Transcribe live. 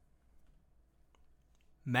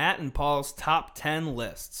Matt and Paul's top 10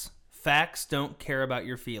 lists. Facts don't care about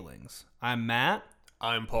your feelings. I'm Matt.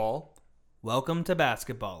 I'm Paul. Welcome to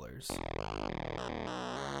Basketballers.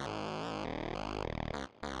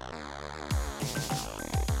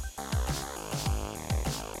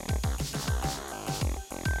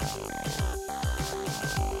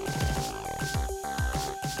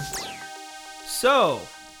 So,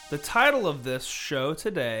 the title of this show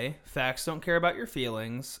today, Facts Don't Care About Your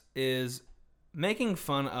Feelings, is making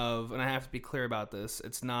fun of, and I have to be clear about this,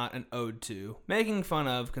 it's not an ode to, making fun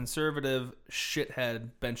of conservative shithead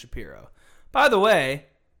Ben Shapiro. By the way,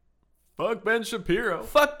 Fuck Ben Shapiro.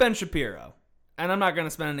 fuck Ben Shapiro. And I'm not going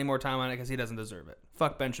to spend any more time on it because he doesn't deserve it.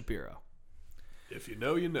 Fuck Ben Shapiro. If you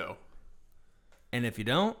know, you know. And if you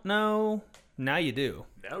don't know, now you do.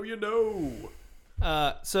 Now you know.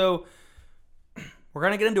 So we're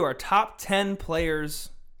going to get into our top 10 players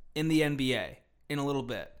in the NBA in a little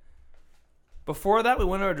bit. Before that, we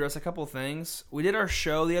want to address a couple things. We did our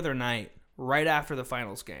show the other night, right after the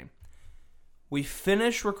finals game. We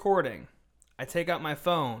finished recording. I take out my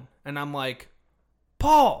phone, and I'm like,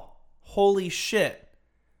 Paul, holy shit.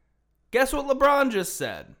 Guess what LeBron just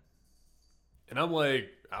said? And I'm like,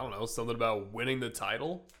 I don't know, something about winning the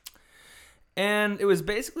title? And it was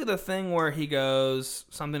basically the thing where he goes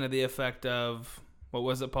something to the effect of, what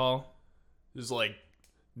was it, Paul? Just like,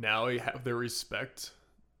 now you have their respect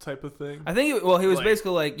type of thing. I think, he was Like,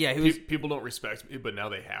 basically like, yeah, he was, People don't respect me, but now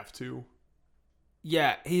they have to.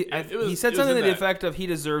 yeah, he It said was something to in the that- effect of he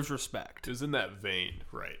deserves respect. It was in that vein,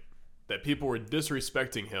 right? That people were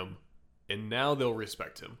disrespecting him, and now they'll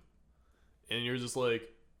respect him. And you're just like,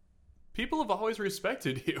 people have always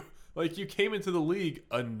respected you. Like, you came into the league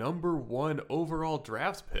a number 1 overall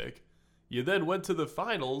draft pick. You then went to the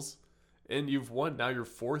finals, and you've won now your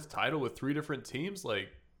 4th title with 3 different teams. Like,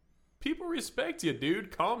 people respect you,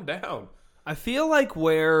 dude. Calm down. I feel like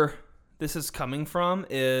where this is coming from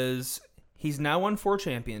is he's now won 4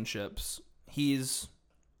 championships. He's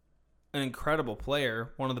an incredible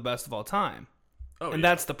player, one of the best of all time. Oh, And yeah.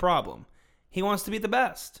 that's the problem. He wants to be the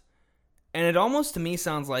best. And it almost to me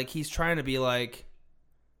sounds like he's trying to be like,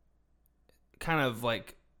 kind of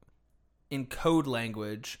like in code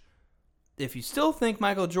language, if you still think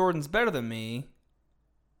Michael Jordan's better than me,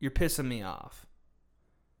 you're pissing me off.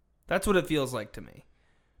 That's what it feels like to me.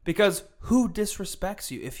 Because who disrespects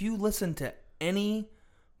you? If you listen to any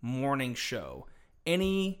morning show,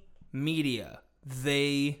 any media,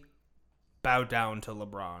 they bow down to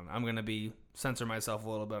LeBron. I'm going to censor myself a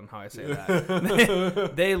little bit on how I say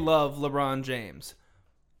that. They love LeBron James.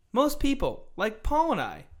 Most people, like Paul and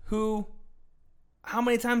I, who, how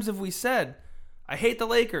many times have we said, I hate the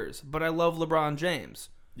Lakers, but I love LeBron James?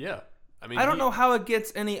 Yeah. I mean, I don't know how it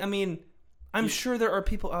gets any, I'm sure there are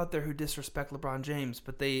people out there who disrespect LeBron James,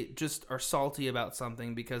 but they just are salty about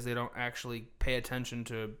something because they don't actually pay attention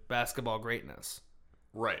to basketball greatness.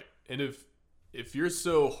 Right. And if you're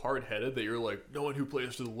so hard-headed that you're like, no one who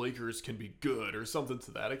plays for the Lakers can be good or something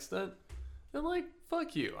to that extent, then, like,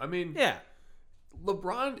 fuck you. I mean, Yeah.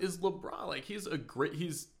 LeBron is LeBron. Like, he's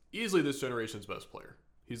easily this generation's best player.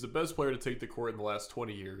 He's the best player to take the court in the last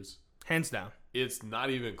 20 years. Hands down. It's not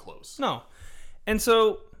even close. No. And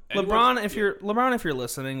so Anyone- LeBron, if you're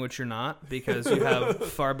listening, which you're not because you have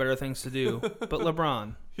far better things to do, but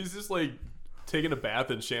LeBron, He's just, like, taking a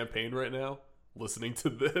bath in champagne right now, listening to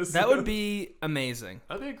this. that would be amazing.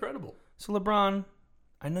 That'd be incredible. So LeBron,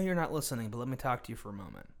 I know you're not listening, but let me talk to you for a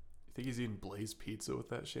moment. You think he's eating Blaze Pizza with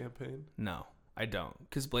that champagne? No, I don't,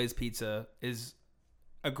 because Blaze Pizza is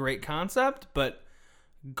a great concept, but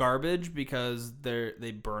garbage because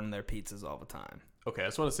they burn their pizzas all the time. Okay, I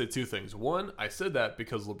just want to say 2 things. 1, I said that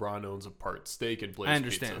because LeBron owns a part stake in Blaze I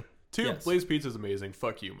understand. Pizza. 2, Yes. Blaze Pizza is amazing.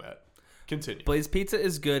 Fuck you, Matt. Continue. Blaze Pizza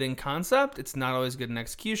is good in concept. It's not always good in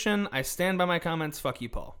execution. I stand by my comments. Fuck you,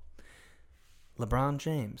 Paul. LeBron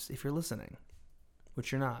James, if you're listening,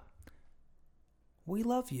 which you're not, we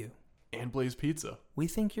love you. And Blaze Pizza. We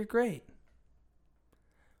think you're great.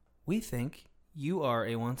 We think you are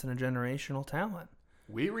a once-in-a-generational talent.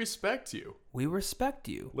 We respect you. We respect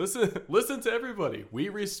you. Listen to everybody. We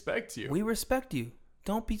respect you. We respect you.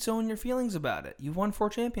 Don't be so in your feelings about it. You've won 4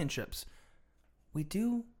 championships. We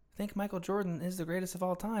do think Michael Jordan is the greatest of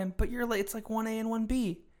all time, but it's like 1A and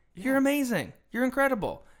 1B. Yeah. You're amazing. You're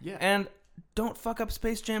incredible. Yeah. And don't fuck up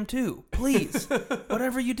Space Jam 2. Please.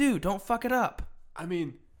 Whatever you do, don't fuck it up. I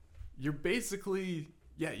mean, you're basically,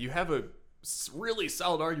 you have a really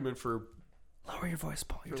solid argument for, Lower your voice,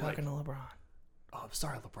 Paul. You're You're talking like- to LeBron. oh, I'm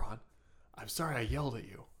sorry, LeBron. I'm sorry I yelled at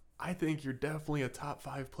you. I think you're definitely a top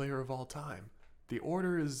 5 player of all time. The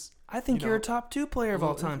order is, I think you you're know, a top 2 player of all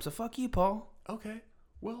well, time, so fuck you, Paul. okay.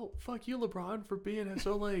 well, fuck you, LeBron, for being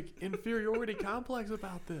so, like, inferiority complex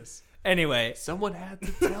about this. Anyway. Someone had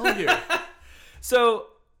to tell you. So,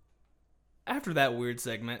 after that weird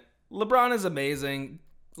segment, LeBron is amazing.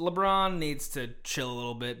 LeBron needs to chill a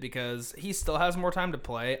little bit because he still has more time to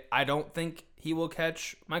play. I don't think he will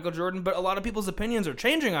catch Michael Jordan, but a lot of people's opinions are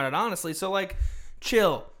changing on it, honestly. So, like,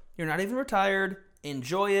 chill. You're not even retired.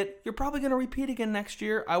 Enjoy it. You're probably going to repeat again next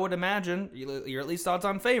year, I would imagine. You're at least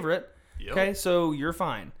odds-on favorite. Yep. Okay, so you're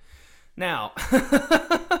fine. Now.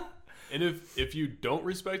 And if you don't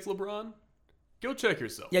respect LeBron, go check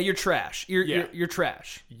yourself. Yeah, you're trash. You're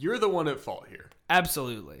trash. You're the one at fault here.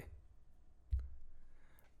 Absolutely.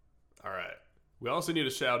 All right. We also need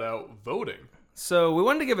to shout out voting. So we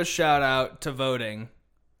wanted to give a shout out to voting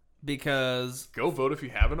because Go vote if you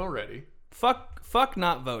haven't already. fuck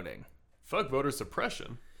not voting. Fuck voter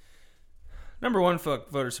suppression. Number one, fuck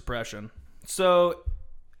voter suppression. So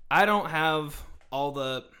I don't have all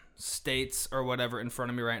the states or whatever in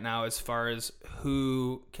front of me right now as far as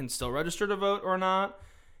who can still register to vote or not.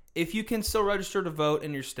 If you can still register to vote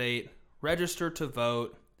in your state, register to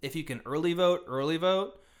vote. If you can early vote, early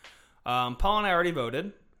vote. Paul and I already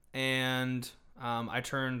voted, and we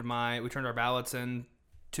turned our ballots in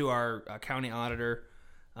to our county auditor,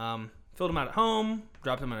 filled them out at home,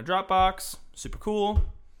 dropped them in a Dropbox. Super cool.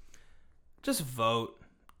 Just vote.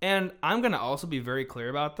 And I'm going to also be very clear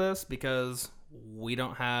about this because we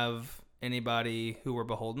don't have anybody who we're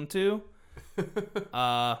beholden to.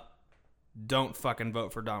 Don't fucking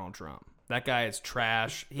vote for Donald Trump. That guy is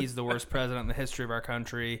trash. He's the worst president in the history of our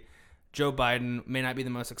country. Joe Biden may not be the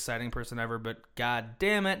most exciting person ever, but god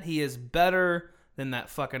damn it, he is better than that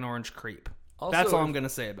fucking orange creep. Also, that's all I'm going to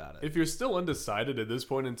say about it. If you're still undecided at this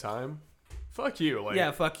point in time, fuck you. Like,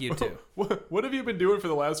 yeah, fuck you too. What have you been doing for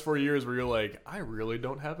the last 4 years where you're like, I really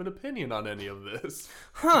don't have an opinion on any of this?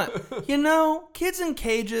 Kids in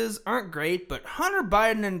cages aren't great, but Hunter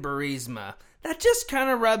Biden and Burisma, that just kind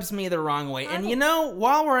of rubs me the wrong way. And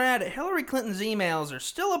while we're at it, Hillary Clinton's emails are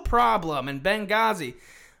still a problem in Benghazi.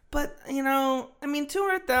 But,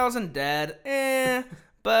 200,000 dead,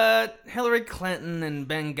 but Hillary Clinton and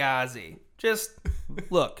Benghazi. Just,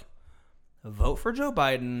 look, vote for Joe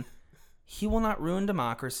Biden. He will not ruin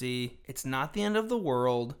democracy. It's not the end of the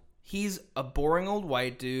world. He's a boring old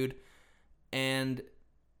white dude, and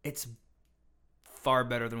it's far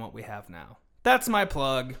better than what we have now. That's my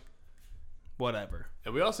plug. Whatever.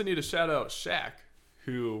 And we also need to shout out Shaq,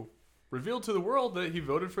 who revealed to the world that he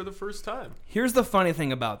voted for the first time. Here's the funny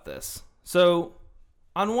thing about this. So,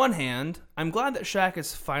 on one hand, I'm glad that Shaq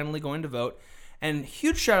is finally going to vote. And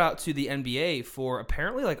huge shout out to the NBA for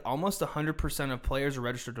apparently like almost 100% of players are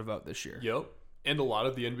registered to vote this year. Yep. And a lot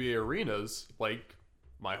of the NBA arenas, like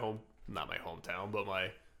not my hometown, but my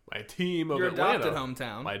team of Your Atlanta. adopted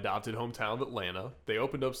hometown. My adopted hometown of Atlanta. They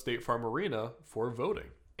opened up State Farm Arena for voting.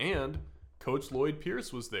 And Coach Lloyd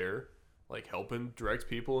Pierce was there, like helping direct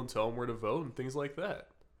people and tell them where to vote and things like that.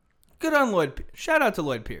 Good on Lloyd. Shout out to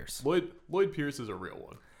Lloyd Pierce. Lloyd Pierce is a real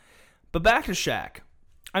one. But back to Shaq.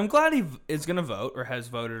 I'm glad he is going to vote or has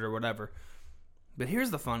voted or whatever. But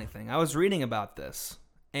here's the funny thing. I was reading about this,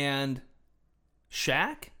 and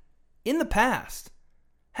Shaq, in the past,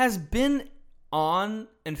 has been on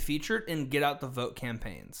and featured in Get Out the Vote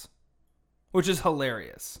campaigns, which is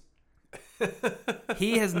hilarious.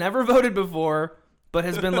 He has never voted before, but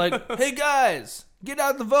has been like, hey guys, get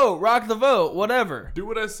out the vote, rock the vote, whatever. Do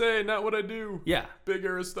what I say, not what I do. Yeah. Big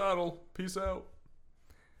Aristotle. Peace out.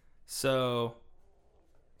 So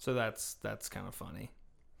that's kind of funny.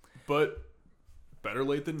 But better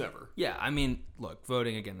late than never. Yeah, look,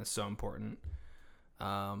 voting again is so important.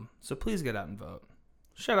 So please get out and vote.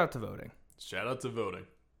 Shout out to voting. Shout out to voting.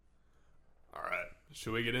 All right.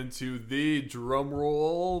 Should we get into the drum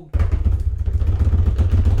roll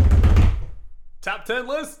top 10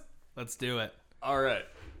 list? Let's do it. All right.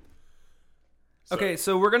 Okay,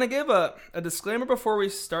 so we're going to give a disclaimer before we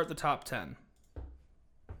start the top 10.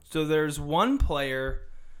 So there's one player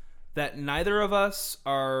that neither of us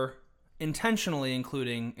are intentionally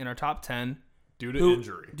including in our top 10. Due to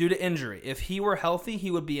injury. Due to injury. If he were healthy, he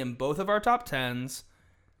would be in both of our top 10s,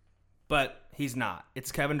 but he's not.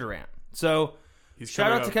 It's Kevin Durant. So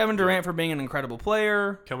shout out to Kevin Durant for being an incredible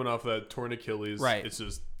player. Coming off that torn Achilles. Right.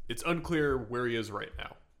 It's unclear where he is right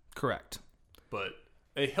now. Correct. But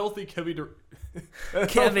a healthy Kevin Durant.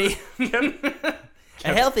 Kevy.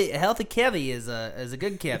 A healthy Kevy is a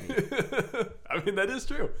good Kevy. That is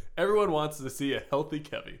true. Everyone wants to see a healthy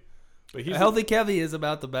Kevy. But a healthy Kevy is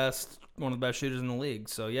about one of the best shooters in the league.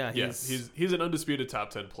 So yeah, he's an undisputed top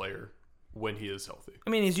 10 player when he is healthy.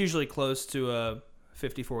 He's usually close to a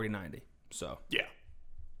 50, 40, 90. So yeah,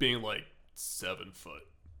 being like 7 foot.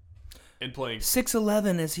 And playing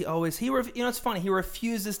 6'11" as he always it's funny, he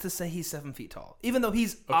refuses to say he's 7 feet tall, even though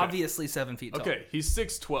he's obviously 7 feet tall. Okay, he's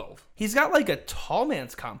 6'12". He's got like a tall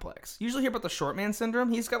man's complex. You usually hear about the short man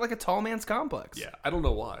syndrome. He's got like a tall man's complex. Yeah, I don't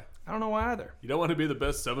know why. I don't know why either. You don't want to be the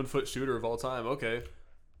best 7-foot shooter of all time. Okay. I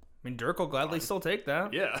mean, Dirk will gladly still take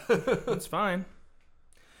that. Yeah. That's fine.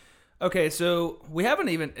 Okay, so we haven't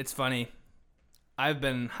even. It's funny. I've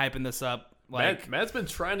been hyping this up. Like Matt's been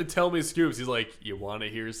trying to tell me scoops. He's like, "You want to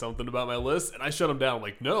hear something about my list?" And I shut him down. I'm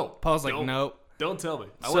like, "No." Paul's like, "Nope. Don't tell me.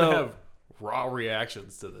 I want to have raw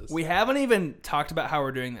reactions to this." We haven't even talked about how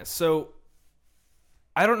we're doing this. So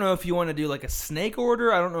I don't know if you want to do like a snake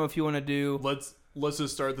order. I don't know if you want to do. Let's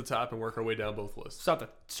just start at the top and work our way down both lists.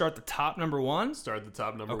 Start the top number 1. Start at the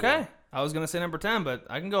top number 1. Okay. I was gonna say number 10, but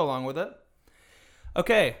I can go along with it.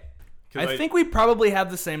 Okay. I think think we probably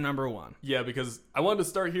have the same number 1. Yeah, because I wanted to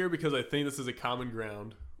start here because I think this is a common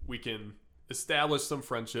ground. We can establish some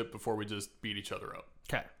friendship before we just beat each other up.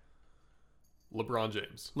 Okay. LeBron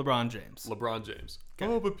James. LeBron James.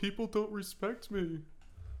 Okay. Oh, but people don't respect me.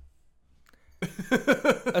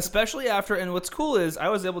 Especially after, and what's cool is I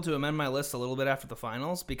was able to amend my list a little bit after the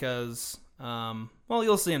finals because, well,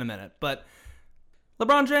 you'll see in a minute, but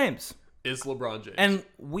LeBron James. Is LeBron James. And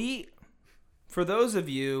for those of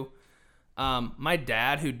you, my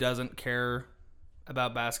dad, who doesn't care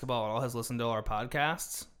about basketball at all, has listened to all our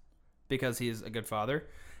podcasts because he's a good father.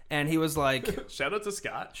 And he was like... Shout out to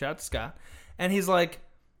Scott. And he's like,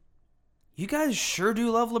 you guys sure do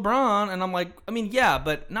love LeBron. And I'm like, I mean, yeah,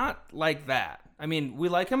 but not like that. I mean, we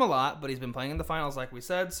like him a lot, but he's been playing in the finals like we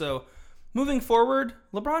said. So moving forward,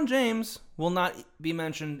 LeBron James will not be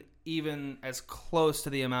mentioned even as close to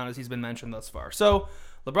the amount as he's been mentioned thus far. So...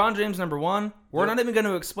 LeBron James, number 1. We're not even going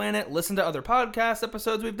to explain it. Listen to other podcast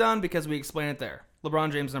episodes we've done because we explain it there.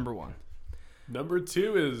 LeBron James, number 1. Number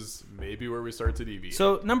 2 is maybe where we start to deviate.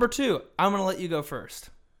 So, number 2, I'm going to let you go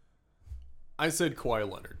first. I said Kawhi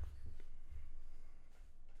Leonard.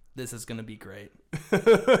 This is going to be great.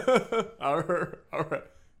 All right.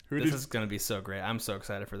 This is going to be so great. I'm so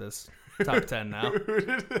excited for this. Top 10 now.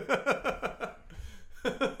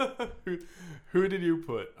 Who did you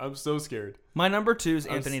put? I'm so scared. My number 2 is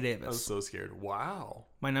Anthony Davis. I'm so scared. Wow.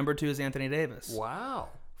 My number 2 is Anthony Davis. Wow.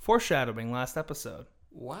 Foreshadowing last episode.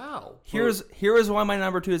 Wow. Here is why my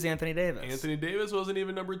number 2 is Anthony Davis. Anthony Davis wasn't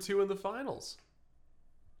even number 2 in the finals.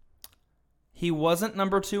 He wasn't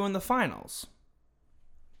number 2 in the finals.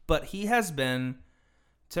 But he has been,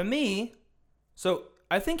 to me, so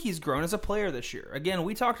I think he's grown as a player this year. Again,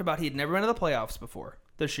 we talked about he had never been to the playoffs before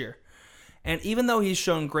this year. And even though he's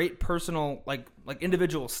shown great personal, like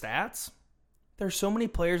individual stats, there's so many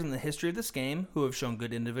players in the history of this game who have shown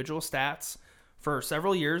good individual stats for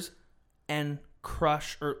several years and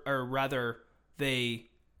crush, or rather, they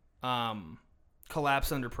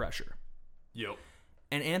collapse under pressure. Yep.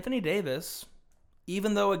 And Anthony Davis,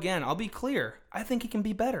 even though, again, I'll be clear, I think he can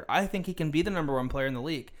be better. I think he can be the number 1 player in the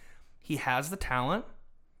league. He has the talent.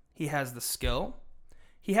 He has the skill.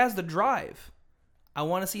 He has the drive. I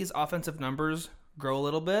want to see his offensive numbers grow a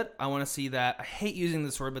little bit. I want to see that, I hate using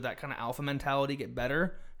this word, but that kind of alpha mentality get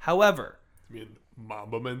better. However... You mean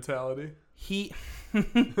Mamba mentality? He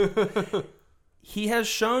has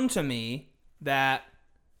shown to me that,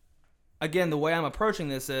 again, the way I'm approaching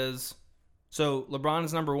this is, so LeBron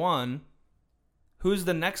is number 1. Who's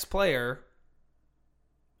the next player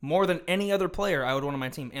more than any other player I would want on my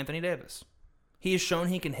team? Anthony Davis. He has shown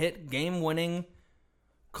he can hit game-winning,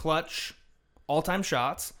 clutch, all-time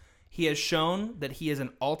shots. He has shown that he is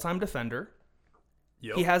an all-time defender.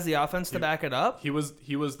 Yep. He has the offense to back it up. He was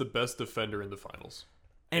the best defender in the finals.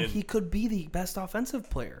 And he could be the best offensive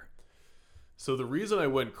player. So the reason I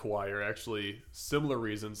went Kawhi are actually similar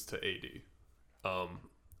reasons to AD.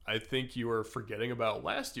 I think you are forgetting about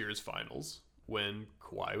last year's finals when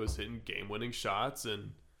Kawhi was hitting game-winning shots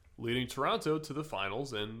and leading Toronto to the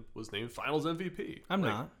finals and was named Finals MVP. I'm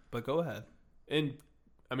not, but go ahead. And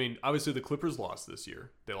I mean, obviously the Clippers lost this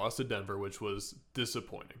year. They lost to Denver, which was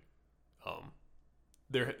disappointing.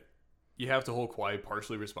 You have to hold Kawhi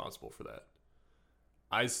partially responsible for that.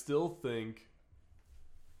 I still think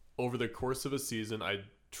over the course of a season, I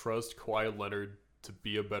trust Kawhi Leonard to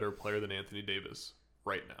be a better player than Anthony Davis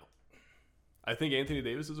right now. I think Anthony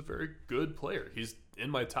Davis is a very good player. He's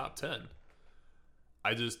in my top 10.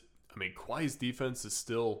 Kawhi's defense is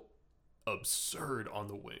still absurd on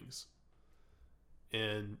the wings.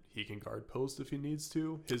 And he can guard post if he needs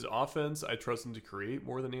to. His offense, I trust him to create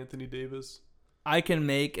more than Anthony Davis. I can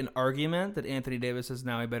make an argument that Anthony Davis is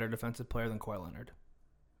now a better defensive player than Kawhi Leonard.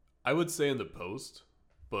 I would say in the post,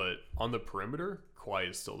 but on the perimeter,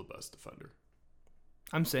 Kawhi is still the best defender.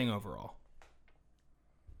 I'm saying overall.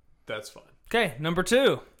 That's fine. Okay, number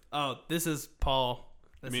 2. Oh, this is Paul.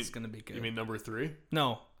 This is going to be good. You mean number 3?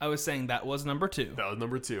 No, I was saying that was number 2. That was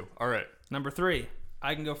number 2. All right. Number 3.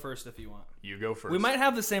 I can go first if you want. You go first. We might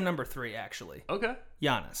have the same number 3, actually. Okay.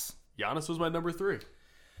 Giannis. Giannis was my number 3.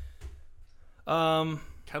 Kind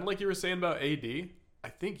of like you were saying about AD, I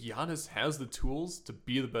think Giannis has the tools to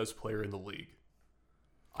be the best player in the league.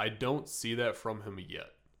 I don't see that from him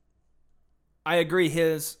yet. I agree.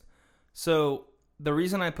 So the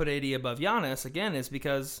reason I put AD above Giannis, again, is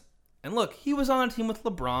because, and look, he was on a team with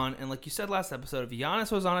LeBron, and like you said last episode, if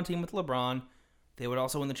Giannis was on a team with LeBron, they would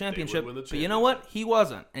also win the championship. But you know what? He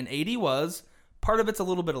wasn't, and AD was. Part of it's a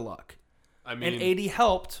little bit of luck. I mean, and AD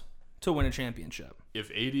helped to win a championship.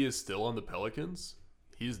 If AD is still on the Pelicans,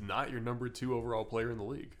 he's not your number 2 overall player in the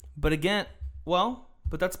league. But again,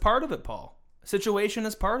 but that's part of it, Paul. Situation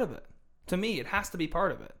is part of it. To me, it has to be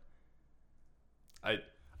part of it.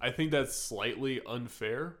 I think that's slightly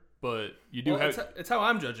unfair, but you do have... It's how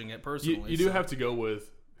I'm judging it personally. You do have to go with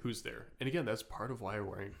who's there. And again, that's part of why I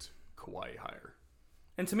ranked Kawhi higher.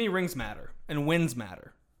 And to me, rings matter. And wins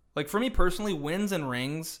matter. Like, for me personally, wins and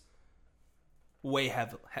rings, way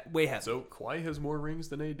heavy. So, Kawhi has more rings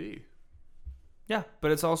than AD. Yeah,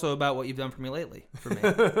 but it's also about what you've done for me lately, for me.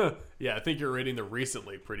 Yeah, I think you're rating the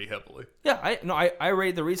recently pretty heavily. Yeah, I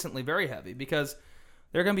rate the recently very heavy because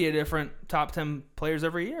they're going to be a different top 10 players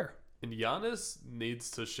every year. And Giannis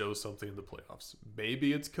needs to show something in the playoffs.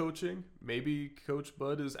 Maybe it's coaching. Maybe Coach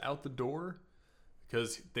Bud is out the door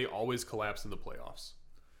because they always collapse in the playoffs.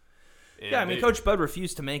 And yeah, I mean, Coach Bud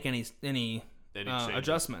refused to make any changes.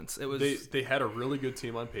 Adjustments. It was they had a really good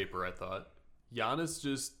team on paper, I thought. Giannis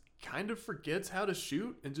just kind of forgets how to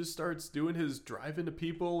shoot and just starts doing his drive into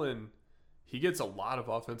people, and he gets a lot of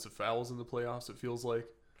offensive fouls in the playoffs, it feels like.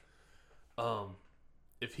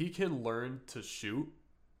 If he can learn to shoot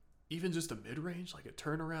even just a mid-range, like a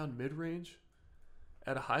turnaround mid-range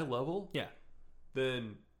at a high level, yeah,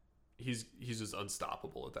 then he's just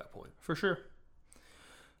unstoppable at that point. For sure.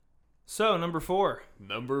 So, number 4.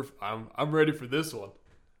 I'm ready for this one.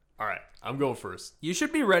 All right, I'm going first. You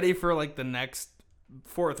should be ready for like the next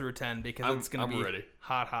 4 through 10 because it's going to be ready.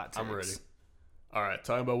 hot takes. I'm ready. All right,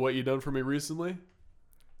 talking about what you done for me recently.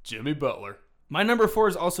 Jimmy Butler. My number 4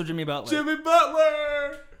 is also Jimmy Butler. Jimmy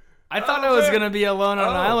Butler! I thought I was going to be alone on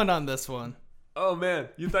an island on this one. Oh, man.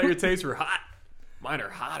 You thought your takes were hot. Mine are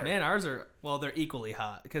hotter. Man, ours are, well, they're equally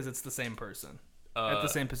hot because it's the same person at the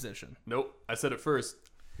same position. Nope. I said it first.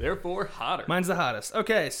 Therefore, hotter. Mine's the hottest.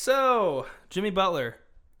 Okay, so Jimmy Butler.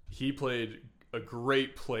 He played a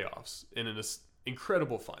great playoffs in an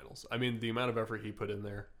incredible finals. I mean, the amount of effort he put in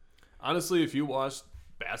there. Honestly, if you watched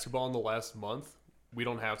basketball in the last month, we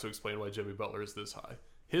don't have to explain why Jimmy Butler is this high.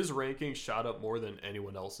 His ranking shot up more than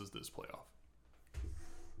anyone else's this playoff.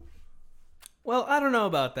 Well, I don't know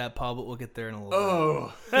about that, Paul, but we'll get there in a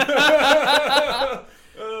little bit.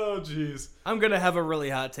 Oh, jeez. I'm going to have a really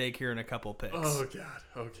hot take here in a couple picks. Oh, God.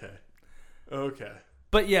 Okay.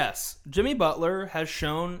 But yes, Jimmy Butler has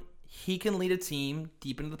shown he can lead a team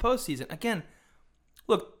deep into the postseason. Again,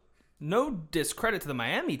 look, no discredit to the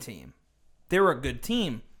Miami team. They were a good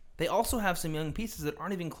team. They also have some young pieces that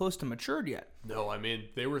aren't even close to matured yet. No, I mean,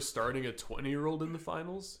 they were starting a 20-year-old in the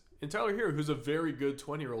finals. And Tyler Hero, who's a very good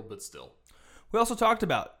 20-year-old, but still. We also talked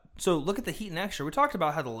about, so look at the Heat next year. We talked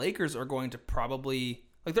about how the Lakers are going to probably,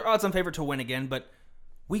 like they're odds-on favorite to win again, but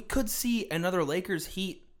we could see another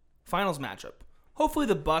Lakers-Heat finals matchup. Hopefully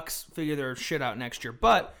the Bucks figure their shit out next year,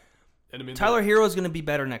 but and I mean, Tyler Hero is going to be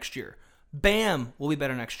better next year. Bam will be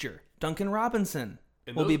better next year. Duncan Robinson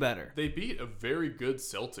will be better. They beat a very good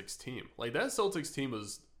Celtics team. Like, that Celtics team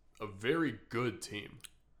was a very good team.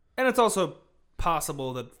 And it's also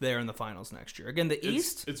possible that they're in the finals next year. Again, the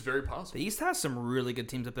East... It's very possible. The East has some really good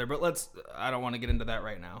teams up there, but I don't want to get into that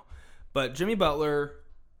right now. But Jimmy Butler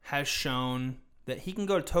has shown that he can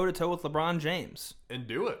go toe-to-toe with LeBron James. And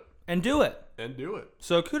do it.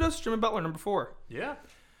 So kudos to Jimmy Butler, number 4. Yeah.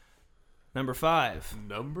 Number 5.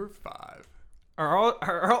 Are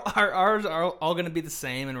ours all going to be the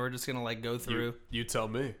same, and we're just going to like go through? You tell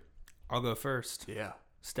me. I'll go first. Yeah.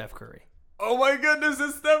 Steph Curry. Oh my goodness,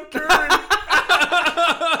 it's Steph Curry.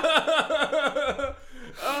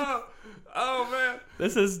 oh man.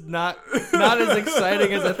 This is not as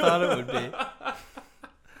exciting as I thought it would be.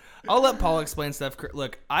 I'll let Paul explain Steph Curry.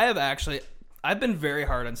 Look, I've been very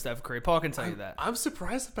hard on Steph Curry. Paul can tell you that. I'm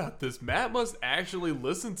surprised about this. Matt must actually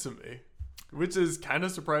listen to me, which is kind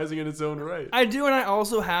of surprising in its own right. I do, and I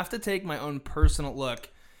also have to take my own personal look.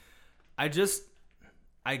 I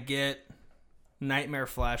get nightmare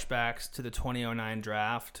flashbacks to the 2009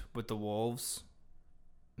 draft with the Wolves.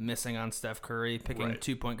 missing on Steph Curry, picking Right.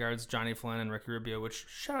 2-point guards, Johnny Flynn and Ricky Rubio, which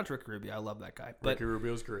shout out to Ricky Rubio. I love that guy. But Ricky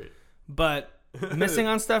Rubio's great. But missing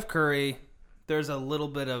on Steph Curry, there's a little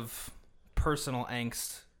bit of personal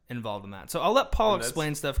angst involved in that. So I'll let Paul And that's-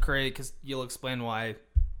 explain Steph Curry because you'll explain why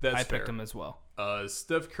That's I fair. picked him as well.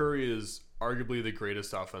 Steph Curry is arguably the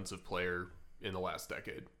greatest offensive player in the last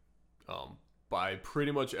decade, by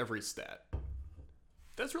pretty much every stat.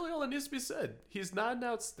 That's really all that needs to be said. He's not an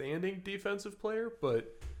outstanding defensive player,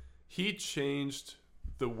 but he changed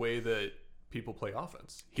the way that people play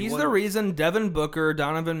offense. He's the reason Devin Booker,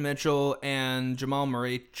 Donovan Mitchell, and Jamal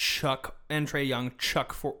Murray and Trae Young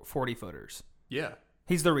chuck 40-footers. Yeah.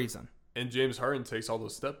 He's the reason. And James Harden takes all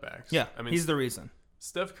those step backs. Yeah, I mean, he's the reason.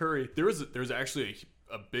 Steph Curry, there's actually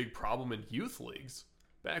a big problem in youth leagues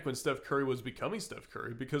back when Steph Curry was becoming Steph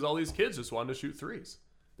Curry because all these kids just wanted to shoot threes.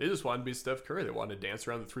 They just wanted to be Steph Curry. They wanted to dance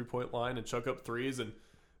around the three-point line and chuck up threes. And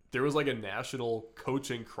there was like a national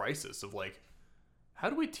coaching crisis of like, how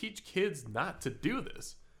do we teach kids not to do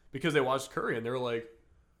this? Because they watched Curry and they were like,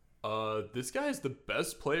 this guy's the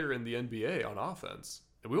best player in the NBA on offense.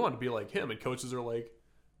 And we want to be like him. And coaches are like,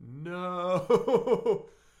 no.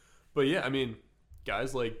 But yeah, I mean,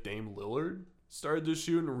 guys like Dame Lillard started to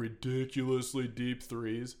shoot ridiculously deep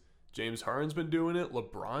threes. James Harden's been doing it.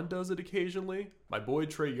 LeBron does it occasionally. My boy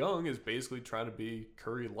Trae Young is basically trying to be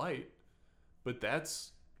Curry light. But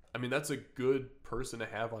that's a good person to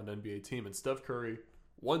have on an NBA team. And Steph Curry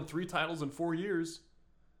won 3 titles in 4 years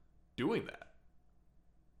doing that.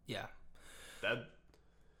 Yeah.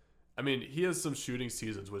 He has some shooting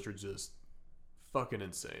seasons which are just fucking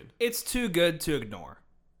insane. It's too good to ignore.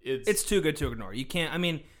 It's too good to ignore. You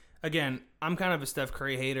can't, again, I'm kind of a Steph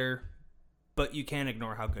Curry hater, but you can't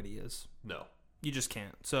ignore how good he is. No. You just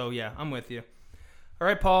can't. So, yeah, I'm with you. All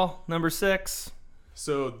right, Paul, number 6.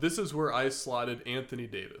 So this is where I slotted Anthony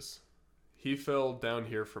Davis. He fell down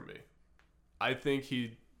here for me. I think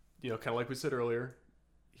he, kind of like we said earlier,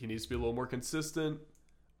 he needs to be a little more consistent.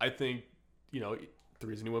 I think, the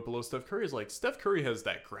reason he went below Steph Curry is like Steph Curry has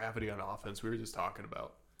that gravity on offense we were just talking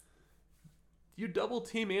about. You double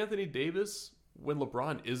team Anthony Davis when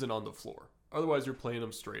LeBron isn't on the floor. Otherwise, you're playing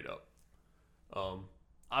him straight up.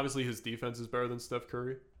 Obviously, his defense is better than Steph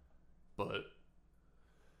Curry, but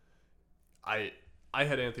I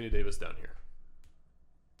had Anthony Davis down here.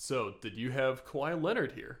 So, did you have Kawhi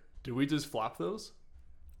Leonard here? Did we just flop those?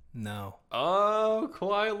 No. Oh,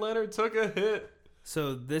 Kawhi Leonard took a hit.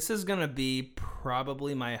 So this is going to be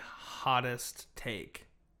probably my hottest take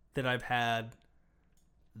that I've had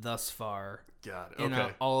thus far God, in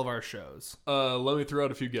okay. all of our shows. Let me throw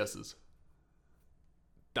out a few guesses.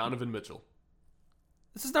 Donovan Mitchell.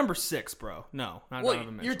 This is number 6, bro. No, not Well,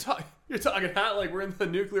 Donovan Mitchell. you're talking hot like we're in the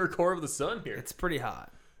nuclear core of the sun here. It's pretty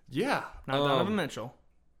hot. Yeah. Not Donovan Mitchell.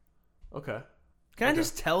 Okay. Can I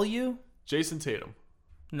just tell you? Jason Tatum.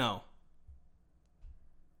 No.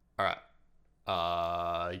 All right.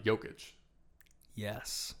 Jokic.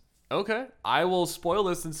 Yes. Okay. I will spoil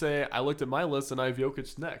this and say I looked at my list and I have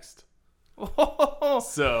Jokic next.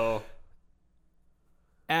 So,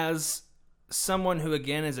 as someone who,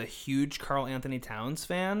 again, is a huge Karl Anthony Towns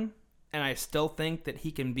fan, and I still think that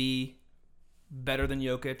he can be better than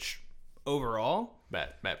Jokic overall.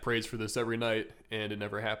 Matt prays for this every night, and it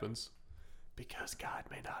never happens. Because God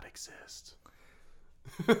may not exist.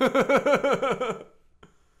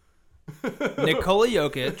 Nikola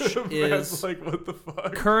Jokic is like, what the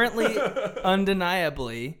fuck? currently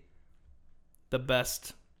undeniably the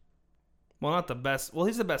best. Well, not the best. Well,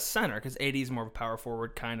 he's the best center because AD is more of a power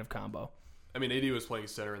forward kind of combo. I mean, AD was playing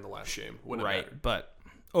center in the last game. Wouldn't it matter? Right, but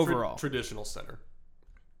overall, traditional center.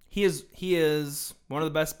 he is one of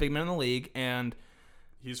the best big men in the league, and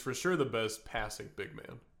He's for sure the best passing big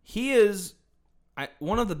man. he is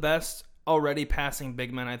one of the best already passing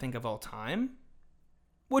big men I think of all time.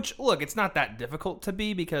 Which, look, it's not that difficult to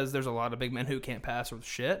be because there's a lot of big men who can't pass with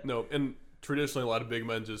shit. No, and traditionally a lot of big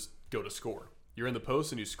men just go to score. You're in the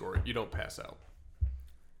post and you score it. You don't pass out.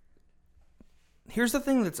 Here's the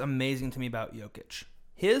thing that's amazing to me about Jokic.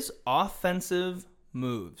 His offensive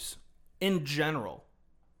moves, in general,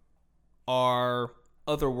 are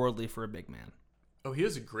otherworldly for a big man. Oh, he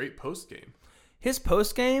has a great post game. His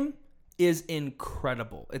post game is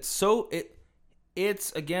incredible.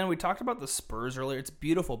 It's again, we talked about the Spurs earlier. It's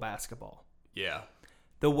beautiful basketball. Yeah.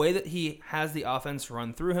 The way that he has the offense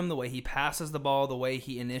run through him, the way he passes the ball, the way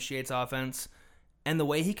he initiates offense, and the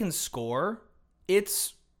way he can score,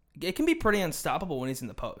 it can be pretty unstoppable when he's in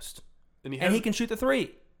the post. And he can shoot the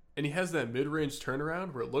three. And he has that mid-range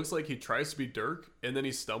turnaround where it looks like he tries to be Dirk, and then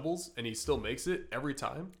he stumbles, and he still makes it every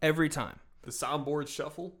time. Every time. The soundboard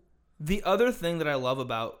shuffle. The other thing that I love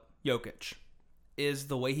about Jokic is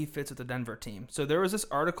the way he fits with the Denver team. So there was this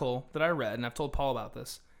article that I read, and I've told Paul about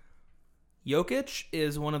this. Jokic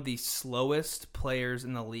is one of the slowest players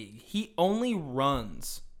in the league. He only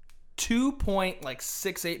runs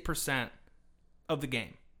 2.68% of the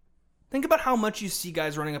game. Think about how much you see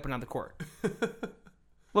guys running up and down the court.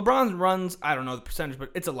 LeBron runs, I don't know the percentage, but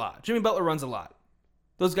it's a lot. Jimmy Butler runs a lot.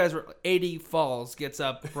 Those guys were 80 falls, gets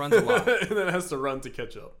up, runs a lot. And then has to run to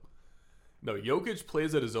catch up. No, Jokic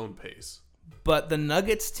plays at his own pace. But the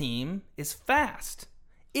Nuggets team is fast.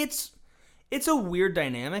 It's a weird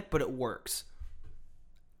dynamic, but it works.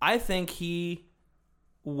 I think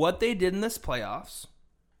what they did in this playoffs,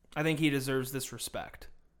 I think he deserves this respect.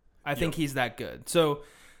 I think he's that good. So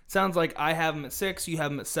sounds like I have him at 6, you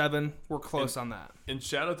have him at 7. We're close on that. And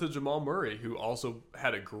shout out to Jamal Murray, who also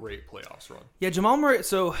had a great playoffs run. Yeah, Jamal Murray.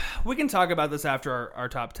 So we can talk about this after our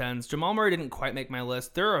top 10s. Jamal Murray didn't quite make my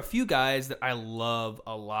list. There are a few guys that I love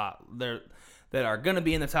a lot. That are going to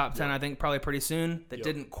be in the top 10, I think, probably pretty soon, that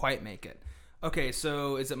didn't quite make it. Okay,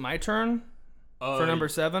 so is it my turn for number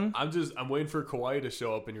 7? I'm waiting for Kawhi to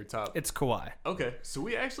show up in your top. It's Kawhi. Okay, so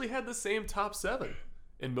we actually had the same top 7,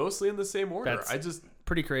 and mostly in the same order. That's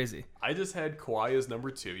pretty crazy. I just had Kawhi as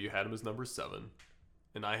number 2. You had him as number 7,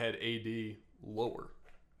 and I had AD lower.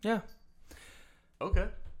 Yeah. Okay.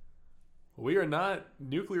 We are not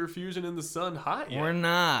nuclear fusion in the sun hot yet. We're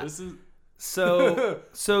not. This is... So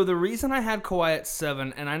the reason I had Kawhi at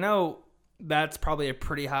 7, and I know that's probably a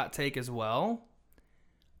pretty hot take as well,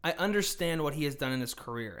 I understand what he has done in his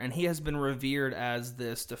career, and he has been revered as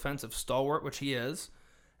this defensive stalwart, which he is,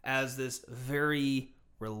 as this very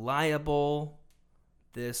reliable,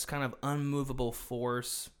 this kind of unmovable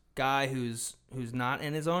force, guy who's not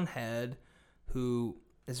in his own head, who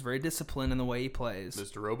is very disciplined in the way he plays.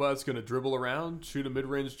 Mr. Robot's going to dribble around, shoot a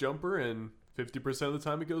mid-range jumper, and 50% of the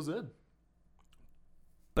time it goes in.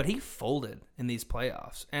 But he folded in these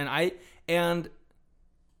playoffs. And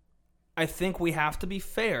I think we have to be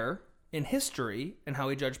fair in history and how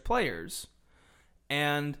we judge players.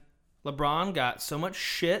 And LeBron got so much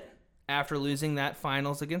shit after losing that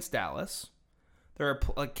finals against Dallas.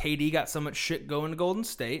 KD got so much shit going to Golden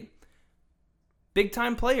State. Big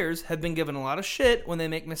time players have been given a lot of shit when they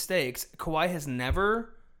make mistakes. Kawhi has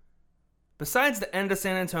never, besides the end of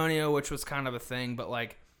San Antonio, which was kind of a thing, but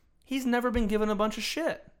he's never been given a bunch of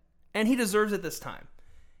shit. And he deserves it this time.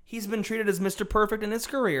 He's been treated as Mr. Perfect in his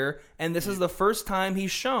career, and this is the first time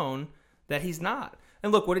he's shown that he's not.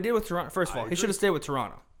 And look, what he did with Toronto, first of all, he should have stayed with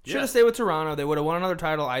Toronto. Should have stayed with Toronto. They would have won another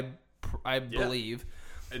title, I believe.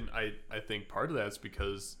 And I think part of that's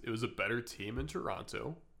because it was a better team in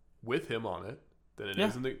Toronto with him on it than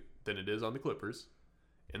it is on the Clippers.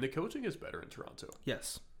 And the coaching is better in Toronto.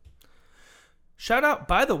 Yes. Shout out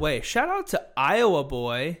to Iowa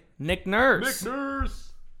boy, Nick Nurse.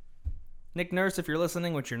 Nick Nurse, if you're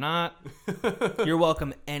listening, which you're not, you're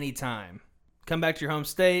welcome anytime. Come back to your home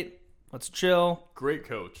state. Let's chill. Great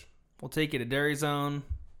coach. We'll take you to Dairy Zone.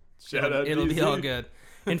 It'll be all good.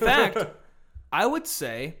 In fact, I would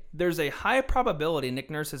say there's a high probability Nick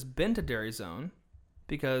Nurse has been to Dairy Zone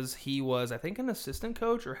because he was, I think, an assistant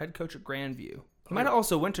coach or head coach at Grandview. He might have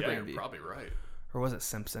also went to Grandview. You're probably right. Or was it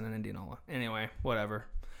Simpson in Indianola? Anyway, whatever.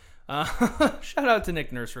 Shout out to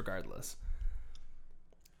Nick Nurse regardless.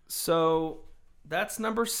 So that's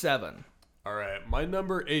number 7. All right, my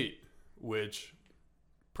number 8, which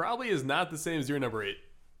probably is not the same as your number 8.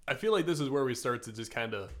 I feel like this is where we start to just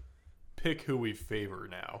kind of pick who we favor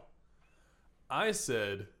now. I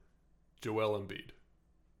said Joel Embiid.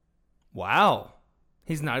 Wow.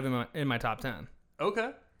 He's not even in my top 10.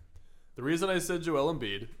 Okay. The reason I said Joel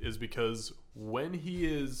Embiid is because when he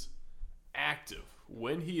is active,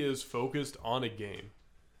 when he is focused on a game,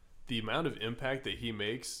 the amount of impact that he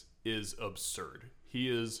makes is absurd. He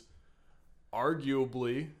is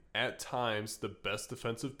arguably, at times, the best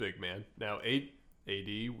defensive big man. Now, AD,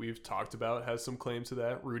 we've talked about, has some claim to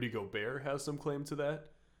that. Rudy Gobert has some claim to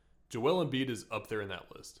that. Joel Embiid is up there in that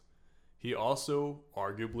list. He also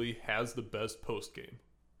arguably has the best post game.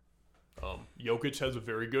 Jokic has a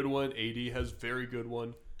very good one. AD has a very good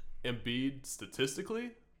one. Embiid,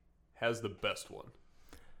 statistically, has the best one.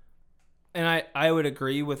 And I would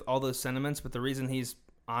agree with all those sentiments, but the reason he's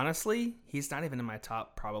not even in my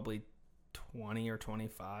top probably 20 or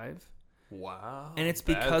 25. Wow. And it's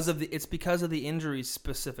because of the injuries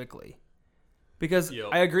specifically. Because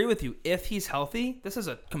I agree with you, if he's healthy, this is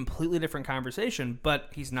a completely different conversation, but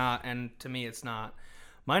he's not, and to me it's not.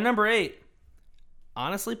 My number 8,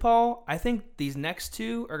 honestly, Paul, I think these next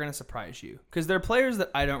 2 are going to surprise you. Because they're players that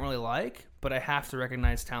I don't really like, but I have to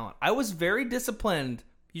recognize talent. I was very disciplined.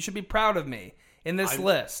 You should be proud of me in this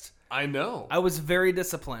list. I know. I was very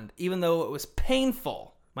disciplined, even though it was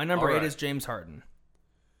painful. My number All 8 right. is James Harden.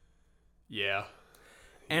 Yeah.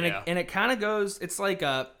 And Yeah. it kind of goes. It's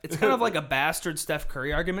kind of like a bastard Steph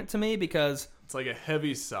Curry argument to me because It's like a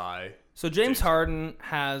heavy sigh. James Harden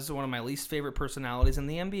has one of my least favorite personalities in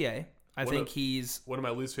the NBA. I think he's one of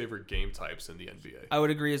my least favorite game types in the NBA. I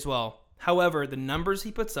would agree as well. However, the numbers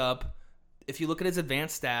he puts up, if you look at his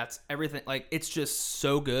advanced stats, everything like it's just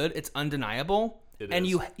so good. It's undeniable. It is.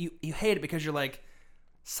 You hate it because you're like,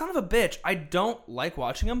 son of a bitch. I don't like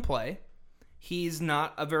watching him play. He's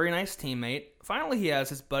not a very nice teammate. Finally, he has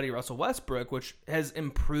his buddy Russell Westbrook, which has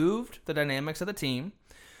improved the dynamics of the team.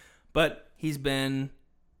 But he's been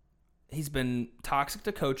toxic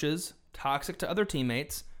to coaches, toxic to other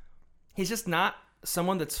teammates. He's just not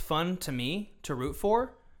someone that's fun to me to root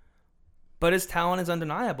for. But his talent is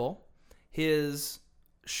undeniable. His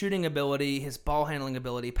shooting ability, his ball handling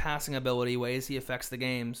ability, passing ability, ways he affects the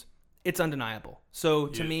games, it's undeniable. So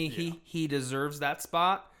to me, he deserves that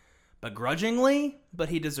spot. Begrudgingly, but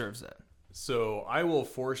he deserves it. So I will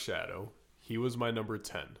foreshadow. He was my number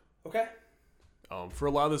 10. Okay. For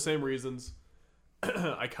a lot of the same reasons.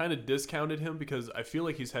 I kind of discounted him because I feel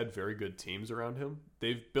like he's had very good teams around him.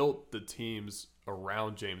 They've built the teams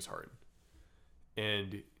around James Harden.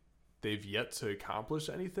 And they've yet to accomplish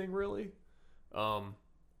anything, really.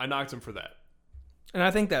 I knocked him for that. And I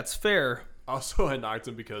think that's fair. Also, I knocked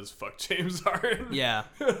him because fuck James Harden. Yeah.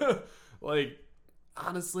 Like,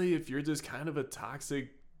 honestly, if you're just kind of a toxic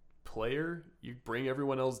player, you bring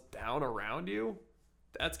everyone else down around you,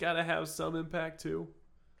 that's got to have some impact too.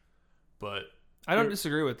 But I don't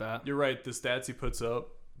disagree with that. you're right. The stats he puts up,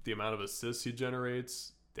 the amount of assists he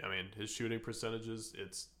generates, I mean, his shooting percentages,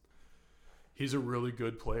 he's a really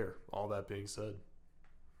good player, all that being said.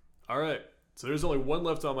 All right. So there's only one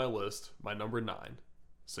left on my list, my number 9.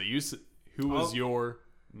 So who was your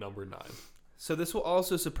number 9? So this will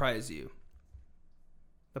also surprise you.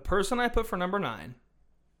 The person I put for number 9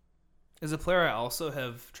 is a player I also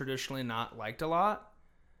have traditionally not liked a lot.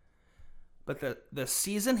 But the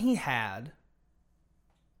season he had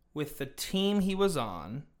with the team he was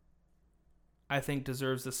on, I think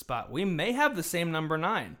deserves this spot. We may have the same number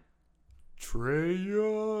 9. Trae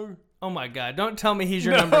Young. Oh my God, don't tell me he's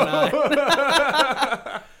your number 9.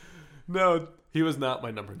 No, he was not my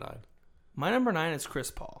number 9. My number 9 is Chris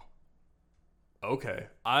Paul. Okay.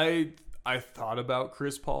 I thought about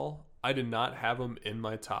Chris Paul. I did not have him in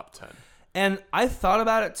my top 10. And I thought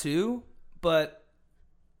about it too, but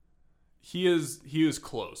He is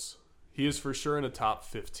close. He is for sure in a top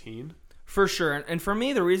 15. for sure. And for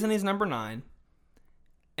me, the reason he's number 9,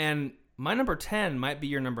 and my number 10 might be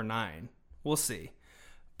your number 9. We'll see.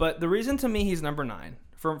 But the reason to me he's number 9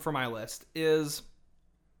 for my list is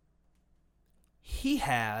he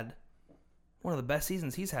had one of the best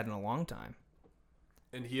seasons he's had in a long time.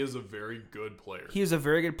 And he is a very good player. He is a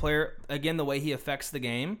very good player. Again, the way he affects the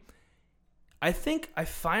game. I think I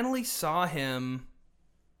finally saw him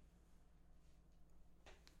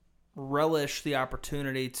relish the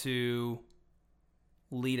opportunity to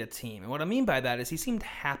lead a team. And what I mean by that is he seemed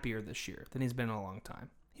happier this year than he's been in a long time.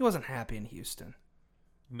 He wasn't happy in Houston.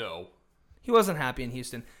 No. He wasn't happy in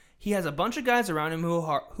Houston. He has a bunch of guys around him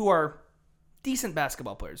who are decent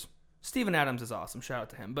basketball players. Steven Adams is awesome. Shout out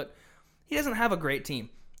to him. But he doesn't have a great team.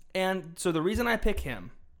 And so the reason I pick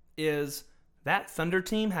him is that Thunder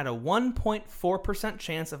team had a 1.4%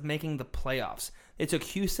 chance of making the playoffs. They took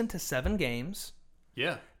Houston to 7 games.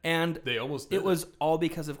 Yeah. And They almost did. it was all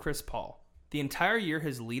because of Chris Paul. The entire year,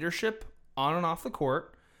 his leadership on and off the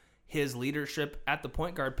court, his leadership at the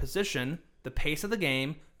point guard position, the pace of the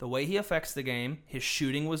game, the way he affects the game, his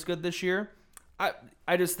shooting was good this year.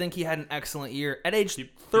 I just think he had an excellent year at age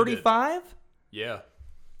 35. Yeah.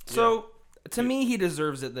 So to me, he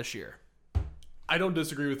deserves it this year. I don't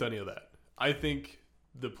disagree with any of that. I think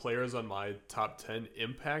the players on my top 10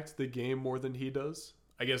 impact the game more than he does.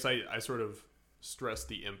 I guess I sort of stress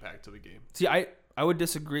the impact of the game. See, I would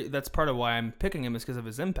disagree. That's part of why I'm picking him is because of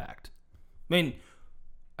his impact. I mean,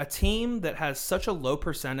 a team that has such a low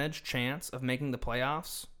percentage chance of making the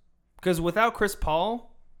playoffs, because without Chris Paul,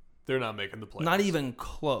 They're not making the playoffs. not even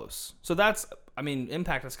close. So that's, I mean,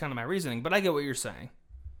 impact is kind of my reasoning, but I get what you're saying.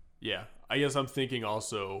 Yeah. I guess I'm thinking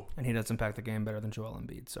also. And he does impact the game better than Joel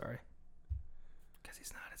Embiid, sorry. Because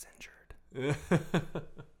he's not as injured.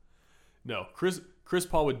 No, Chris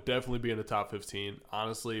Paul would definitely be in the top 15.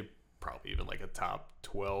 Honestly, probably even like a top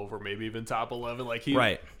 12 or maybe even top 11. Like he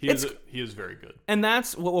is very good. And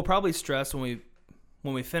that's what we'll probably stress when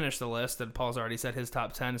we finish the list. And Paul's already said his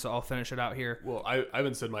top 10, so I'll finish it out here. Well, I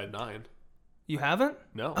haven't said my 9. You haven't?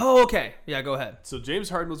 No. Oh, okay. Yeah, go ahead. So James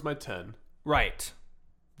Harden was my 10. Right.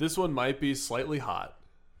 This one might be slightly hot.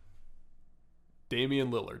 Damian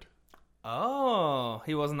Lillard. Oh,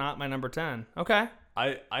 he was not my number 10. Okay.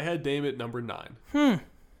 I had Dame at number 9.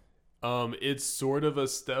 It's sort of a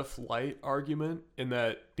Steph light argument in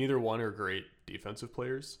that neither one are great defensive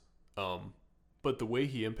players. But the way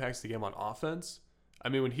he impacts the game on offense, I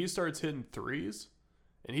mean, when he starts hitting threes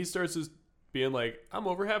and he starts just being like, I'm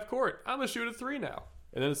over half court, I'm going to shoot a 3 now.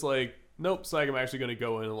 And then it's like, nope, it's like I'm actually going to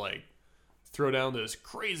go in and like throw down this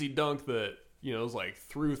crazy dunk that, is like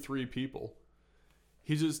through 3 people.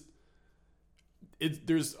 He just,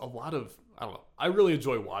 there's a lot of, I don't know. I really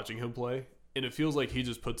enjoy watching him play, and it feels like he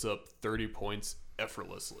just puts up 30 points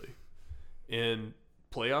effortlessly. And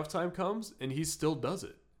playoff time comes, and he still does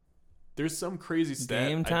it. There's some crazy stat.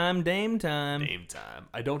 Dame time. Dame time.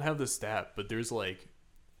 I don't have the stat, but there's like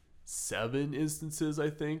 7 instances, I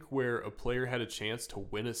think, where a player had a chance to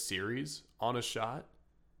win a series on a shot,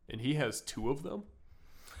 and he has 2 of them.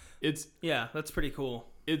 Yeah, that's pretty cool.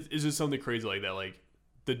 It's just something crazy like that. Like,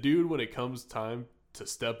 the dude, when it comes time to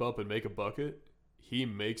step up and make a bucket, he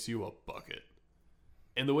makes you a bucket.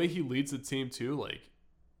 And the way he leads the team too, like,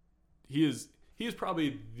 he is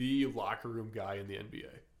probably the locker room guy in the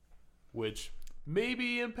NBA, which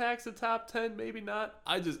maybe impacts the top 10, maybe not.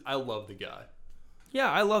 I love the guy.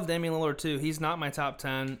 Yeah, I love Damian Lillard too. He's not my top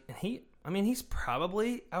 10, and he's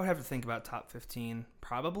probably, I would have to think about top 15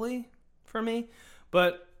 probably for me.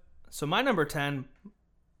 But so my number 10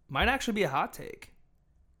 might actually be a hot take.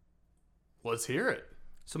 Let's hear it.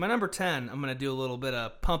 So my number 10, I'm going to do a little bit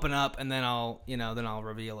of pumping up, and then I'll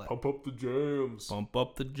reveal it. Pump up the jams. Pump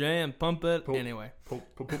up the jam. Pump it. Anyway. Pump.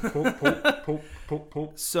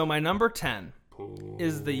 So my number 10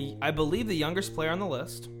 is I believe the youngest player on the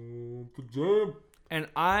list. The jam. And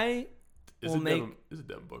I will make... Is it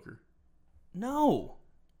Devin Booker? No.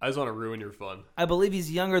 I just want to ruin your fun. I believe he's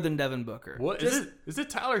younger than Devin Booker. What? Is it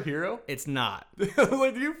Tyler Hero? It's not.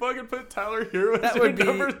 Like, do you fucking put Tyler Hero as your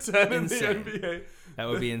number 10 insane. In the NBA? That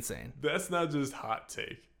would be insane. That's not just hot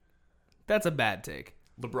take. That's a bad take.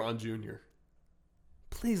 LeBron Jr.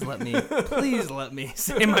 Please let me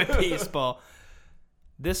say my piece, Paul.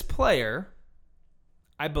 This player,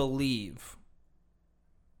 I believe,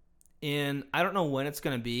 I don't know when it's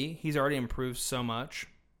going to be. He's already improved so much.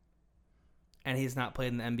 And he's not played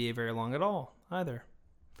in the NBA very long at all, either.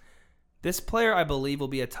 This player, I believe, will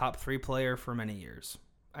be a top 3 player for many years.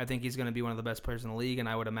 I think he's going to be one of the best players in the league, and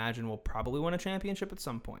I would imagine will probably win a championship at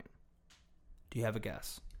some point. Do you have a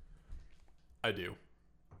guess? I do.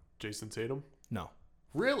 Jason Tatum? No.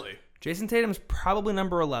 Really? Jason Tatum's probably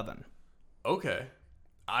number 11. Okay.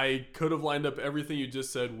 I could have lined up everything you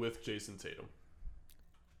just said with Jason Tatum.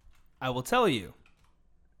 I will tell you.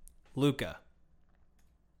 Luka.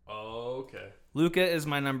 Okay. Luka is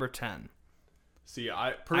my number 10. See,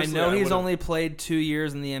 I know he's only played 2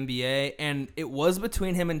 years in the NBA, and it was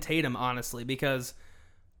between him and Tatum, honestly, because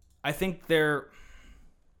I think they're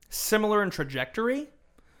similar in trajectory,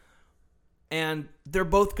 and they're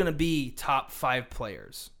both going to be top 5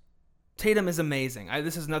 players. Tatum is amazing.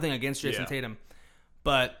 This is nothing against Jason Tatum,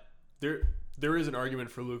 but there is an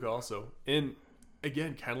argument for Luka also. And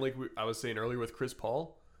again, kind of like I was saying earlier with Chris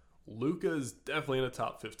Paul, Luka is definitely in the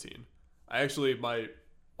top 15. I actually, my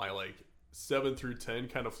like 7 through 10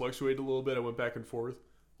 kind of fluctuated a little bit. I went back and forth.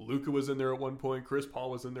 Luka was in there at one point. Chris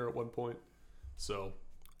Paul was in there at one point. So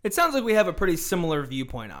it sounds like we have a pretty similar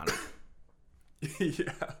viewpoint on it.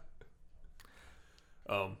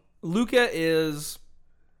 Yeah. Luka is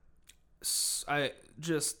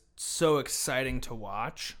just so exciting to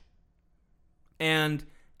watch. And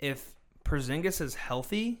if Porzingis is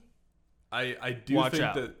healthy, I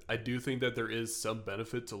do think that there is some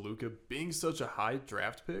benefit to Luka being such a high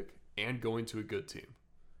draft pick and going to a good team.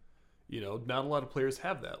 Not a lot of players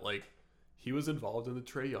have that. Like, he was involved in the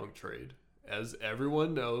Trae Young trade, as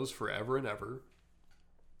everyone knows, forever and ever.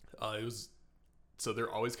 So they're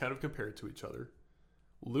always kind of compared to each other.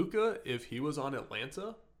 Luka, if he was on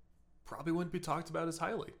Atlanta, probably wouldn't be talked about as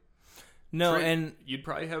highly. No, and you'd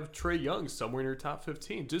probably have Trae Young somewhere in your top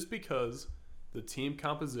 15, just because the team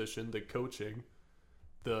composition, the coaching,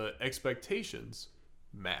 the expectations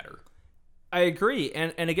matter. I agree.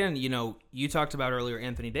 And again, you talked about earlier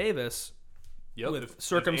Anthony Davis. Yep. With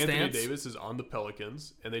circumstance. If Anthony Davis is on the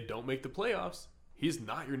Pelicans and they don't make the playoffs, he's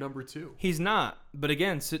not your number 2. He's not. But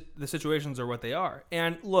again, the situations are what they are.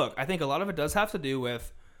 And look, I think a lot of it does have to do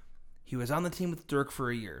with he was on the team with Dirk for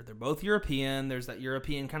a year. They're both European. There's that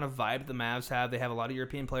European kind of vibe the Mavs have. They have a lot of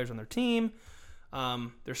European players on their team.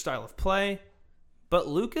 Their style of play. But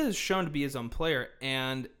Luka is shown to be his own player,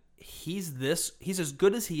 and he's as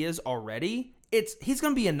good as he is already, he's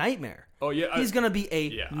going to be a nightmare. Oh yeah, he's going to be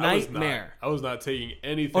a nightmare. I was not taking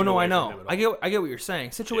anything. Oh no, away I know. From him at all. I get what you're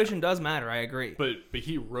saying. Situation does matter. I agree. But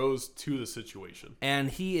he rose to the situation, and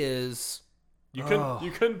he is. You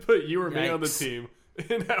couldn't put you or me on the Yikes. team,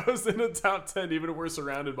 and I was in the top 10, even if we're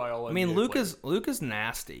surrounded by all. I mean, Luke is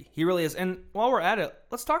nasty. He really is. And while we're at it,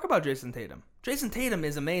 let's talk about Jason Tatum. Jason Tatum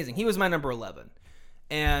is amazing. He was my number 11,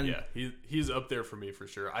 and yeah, he's up there for me for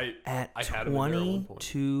sure. I had him in there at one point.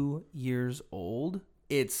 22 years old,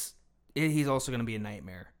 he's also going to be a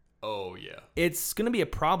nightmare. Oh yeah, it's going to be a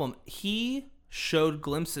problem. He showed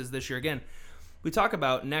glimpses this year. Again, we talk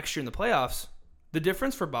about next year in the playoffs. The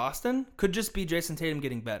difference for Boston could just be Jason Tatum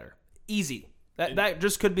getting better. Easy. That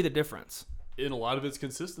just could be the difference. In a lot of its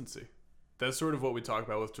consistency. That's sort of what we talk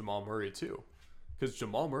about with Jamal Murray too. Because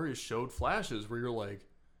Jamal Murray showed flashes where you're like,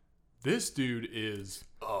 this dude is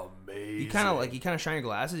amazing. You kind of shine your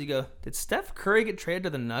glasses. You go, did Steph Curry get traded to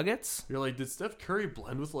the Nuggets? You're like, did Steph Curry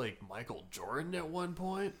blend with like Michael Jordan at one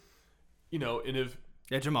point? And if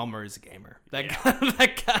Jamal Murray's a gamer. That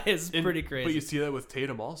guy is pretty crazy. But you see that with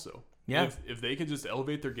Tatum also. Yeah. If they can just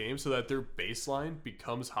elevate their game so that their baseline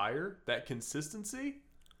becomes higher, that consistency,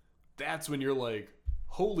 that's when you're like,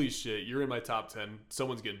 holy shit, you're in my top 10.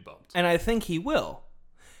 Someone's getting bumped. And I think he will.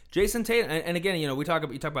 Jason Tatum, and again, you talk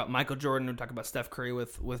about Michael Jordan, we talk about Steph Curry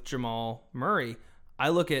with Jamal Murray.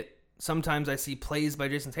 Sometimes I see plays by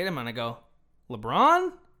Jason Tatum and I go,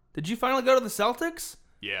 LeBron? Did you finally go to the Celtics?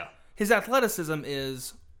 Yeah. His athleticism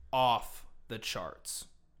is off the charts.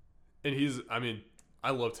 And I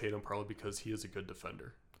love Tatum probably because he is a good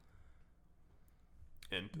defender.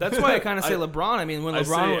 And that's why I kind of say LeBron. I mean, when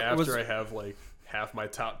LeBron after I have like half my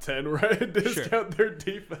top 10 where I discount their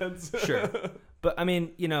defense. Sure. But I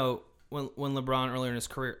mean, when LeBron earlier in his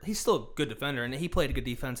career, he's still a good defender and he played a good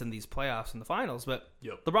defense in these playoffs and the finals, but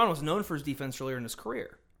LeBron was known for his defense earlier in his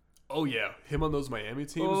career. Oh yeah, him on those Miami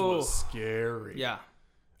teams was scary. Yeah.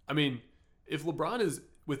 I mean, if LeBron is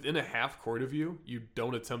within a half court of you, you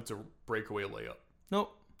don't attempt to breakaway layup.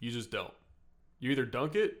 Nope. You just don't. You either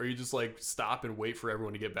dunk it or you just like stop and wait for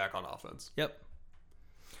everyone to get back on offense. Yep.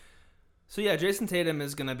 So yeah, Jason Tatum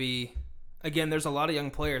is going to be, again, there's a lot of young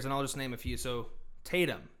players, and I'll just name a few. So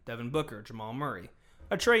Tatum, Devin Booker, Jamal Murray,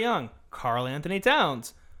 Trae Young, Karl Anthony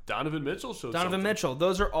Towns, Donovan Mitchell showed Donovan something. Mitchell.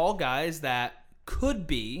 Those are all guys that could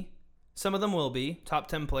be, some of them will be, top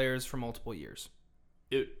 10 players for multiple years.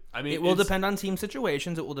 It will depend on team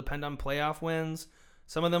situations. It will depend on playoff wins.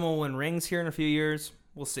 Some of them will win rings here in a few years.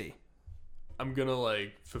 We'll see. I'm going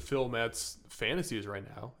to fulfill Matt's fantasies right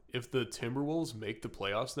now. If the Timberwolves make the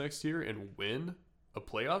playoffs next year and win a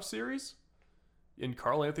playoff series, and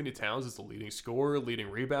Karl Anthony Towns is the leading scorer, leading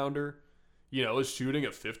rebounder, is shooting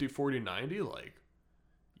at 50, 40, 90,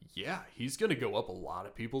 he's going to go up a lot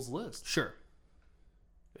of people's lists. Sure.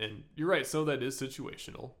 And you're right, some of that is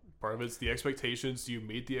situational. Part of it's the expectations. Do you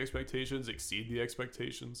meet the expectations, exceed the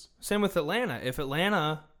expectations? Same with Atlanta. If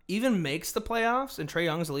Atlanta even makes the playoffs and Trae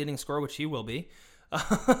Young's the leading scorer, which he will be,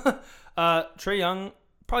 Trae Young,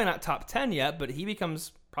 probably not top 10 yet, but he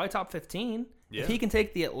becomes probably top 15. Yeah. If he can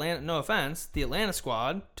take the Atlanta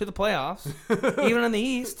squad to the playoffs, even in the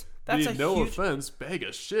East, that's a no huge... offense, bag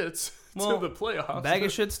of shits to the playoffs. Bag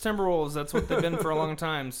of shits Timberwolves, that's what they've been for a long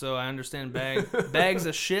time, so I understand bags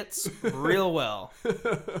of shits real well.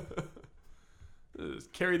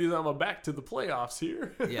 Just carry these on my back to the playoffs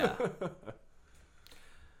here. Yeah.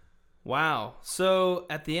 Wow. So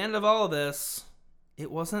at the end of all of this, it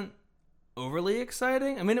wasn't overly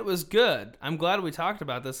exciting. I mean, it was good. I'm glad we talked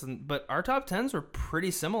about this, but our top 10s were pretty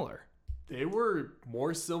similar. They were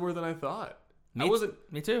more similar than I thought. Me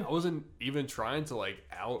too. I wasn't even trying to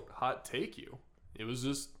out hot take you. It was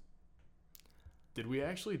just, did we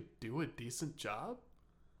actually do a decent job?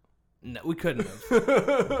 No, we couldn't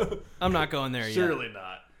have. I'm not going there yet. Surely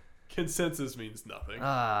not. Consensus means nothing.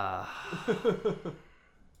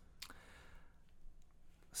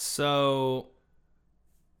 So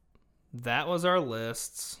that was our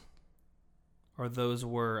lists, or those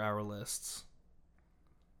were our lists.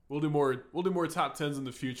 We'll do more top 10s in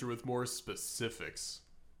the future with more specifics,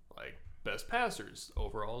 like best passers.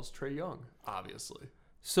 Overall is Trae Young, obviously.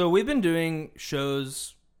 So we've been doing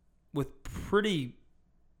shows with pretty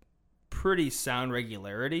sound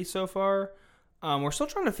regularity so far. We're still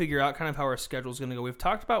trying to figure out kind of how our schedule is going to go. We've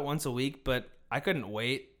talked about once a week, but I couldn't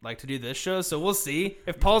wait to do this show, so we'll see.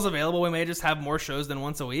 If Paul's available, we may just have more shows than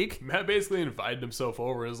once a week. Matt basically invited himself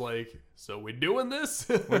over and was like, so we doing this?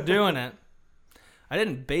 We're doing it. I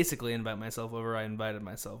didn't basically invite myself over. I invited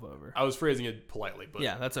myself over. I was phrasing it politely, but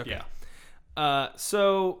yeah, that's okay. Yeah.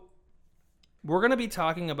 So we're going to be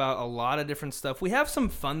talking about a lot of different stuff. We have some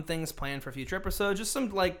fun things planned for future episodes, just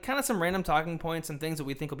some kind of some random talking points and things that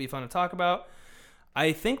we think will be fun to talk about.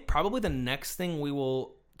 I think probably the next thing we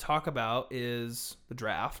will talk about is the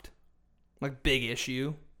draft. Big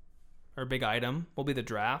issue or big item will be the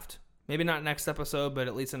draft. Maybe not next episode, but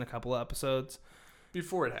at least in a couple of episodes.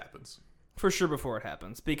 Before it happens. For sure before it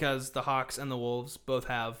happens, because the Hawks and the Wolves both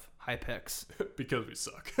have high picks. Because we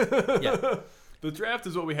suck. Yeah. The draft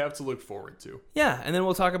is what we have to look forward to. Yeah, and then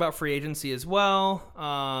we'll talk about free agency as well.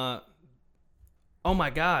 Oh my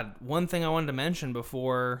God, one thing I wanted to mention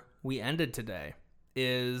before we ended today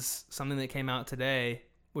is something that came out today,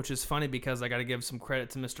 which is funny because I got to give some credit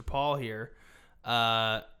to Mr. Paul here.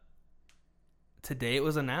 Today it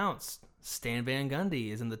was announced Stan Van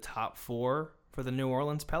Gundy is in the top 4 for the New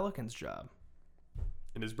Orleans Pelicans job.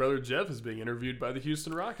 And his brother Jeff is being interviewed by the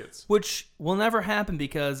Houston Rockets. Which will never happen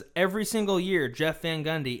because every single year Jeff Van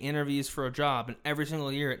Gundy interviews for a job, and every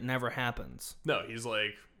single year it never happens. No, he's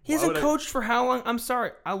like... He hasn't coached for how long? I'm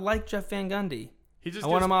sorry. I like Jeff Van Gundy. I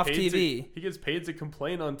want him off TV. He gets paid to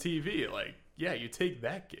complain on TV. Yeah, you take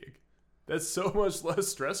that gig. That's so much less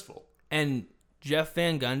stressful. And Jeff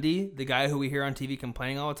Van Gundy, the guy who we hear on TV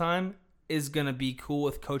complaining all the time, is going to be cool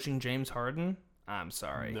with coaching James Harden? I'm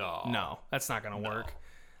sorry. No, that's not going to work.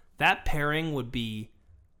 That pairing would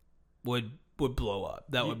blow up.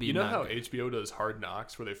 That would be. You know how HBO does Hard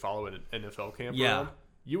Knocks, where they follow an NFL camp? Yeah. around?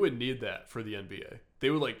 You would need that for the NBA.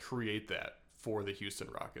 They would create that for the Houston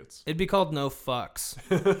Rockets. It'd be called No Fucks.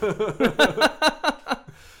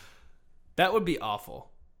 That would be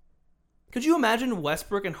awful. Could you imagine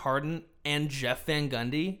Westbrook and Harden and Jeff Van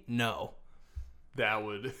Gundy? No. That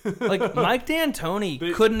would. Mike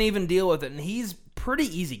D'Antoni couldn't even deal with it, and he's pretty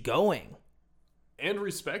easygoing. And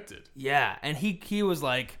respected. Yeah, and he was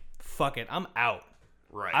like, fuck it, I'm out.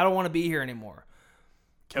 Right. I don't want to be here anymore.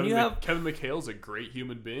 Kevin McHale's a great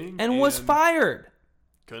human being. And was fired.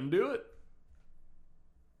 Couldn't do it.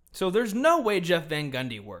 So there's no way Jeff Van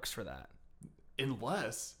Gundy works for that.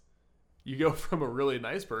 Unless you go from a really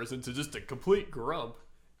nice person to just a complete grump,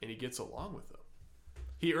 and he gets along with them.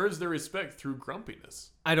 He earns their respect through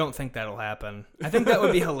grumpiness. I don't think that'll happen. I think that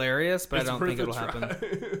would be hilarious, but I don't think it'll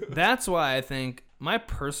happen. That's why I think my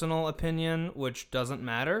personal opinion, which doesn't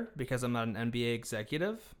matter because I'm not an NBA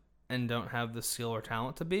executive and don't have the skill or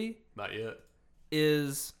talent to be. Not yet.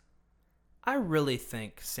 Is I really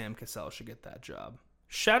think Sam Cassell should get that job.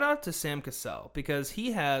 Shout out to Sam Cassell because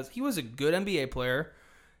he was a good NBA player.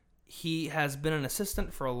 He has been an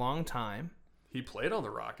assistant for a long time. He played on the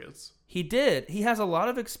Rockets. He did. He has a lot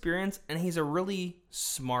of experience, and he's a really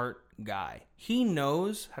smart guy. He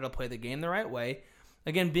knows how to play the game the right way.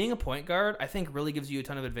 Again, being a point guard, I think, really gives you a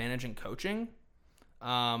ton of advantage in coaching.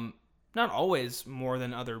 Not always more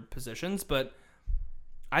than other positions, but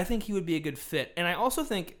I think he would be a good fit. And I also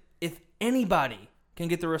think if anybody can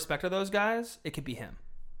get the respect of those guys, it could be him.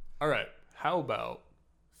 All right. How about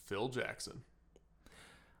Phil Jackson?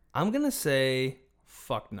 I'm going to say...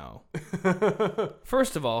 fuck no.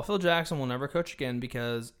 First of all, Phil Jackson will never coach again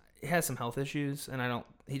because he has some health issues and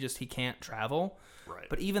he can't travel. Right.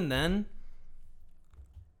 But even then,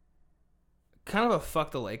 kind of a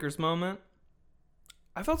fuck the Lakers moment.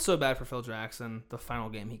 I felt so bad for Phil Jackson the final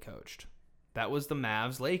game he coached. That was the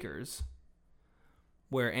Mavs Lakers,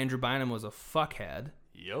 where Andrew Bynum was a fuckhead.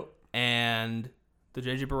 Yep. And the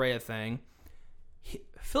JJ Barea thing.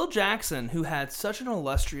 Phil Jackson, who had such an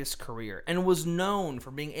illustrious career and was known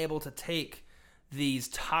for being able to take these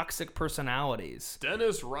toxic personalities.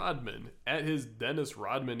 Dennis Rodman at his Dennis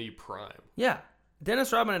Rodman-y prime. Yeah.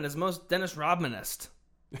 Dennis Rodman at his most Dennis Rodmanist.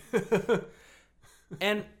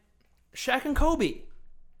 And Shaq and Kobe,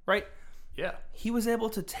 right? Yeah. He was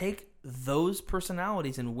able to take those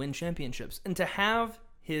personalities and win championships and to have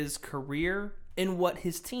his career in what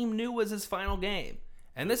his team knew was his final game.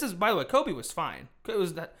 And this is, by the way, Kobe was fine.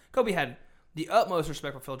 Kobe had the utmost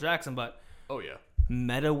respect for Phil Jackson, but oh yeah,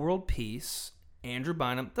 Meta World Peace, Andrew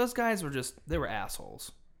Bynum, those guys were they were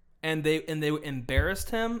assholes, and they embarrassed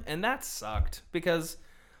him, and that sucked because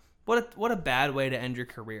what a bad way to end your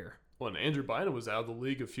career. Well, and Andrew Bynum was out of the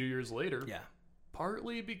league a few years later. Yeah,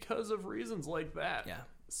 partly because of reasons like that. Yeah,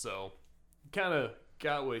 so kind of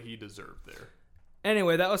got what he deserved there.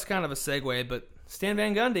 Anyway, that was kind of a segue, but Stan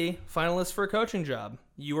Van Gundy, finalist for a coaching job.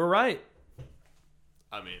 You were right.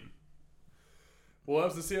 I mean, we'll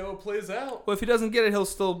have to see how it plays out. Well, if he doesn't get it, he'll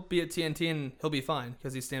still be at TNT and he'll be fine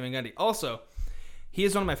because he's Stan Van Gundy. Also, he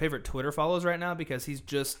is one of my favorite Twitter follows right now because he's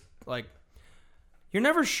just like, you're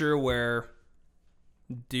never sure where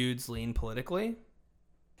dudes lean politically.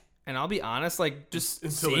 And I'll be honest, like, just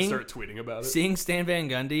until they start tweeting about it. Seeing Stan Van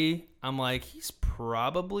Gundy, I'm like, he's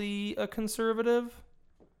probably a conservative,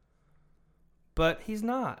 but he's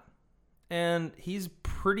not. And he's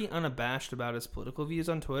pretty unabashed about his political views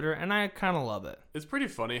on Twitter, and I kind of love it. It's pretty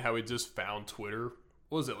funny how he just found Twitter.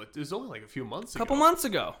 What was it? Like, it was only like a few months ago. A couple months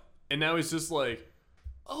ago. And now he's just like,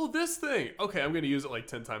 oh, this thing. Okay, I'm going to use it like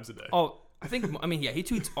 10 times a day. Oh, he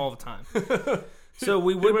tweets all the time. So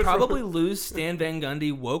we would probably lose Stan Van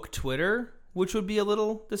Gundy woke Twitter, which would be a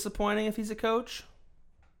little disappointing if he's a coach.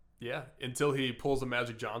 Yeah, until he pulls a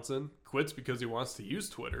Magic Johnson, quits because he wants to use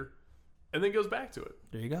Twitter, and then goes back to it.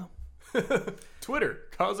 There you go. Twitter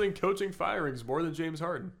causing coaching firings more than James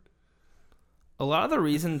Harden. A lot of the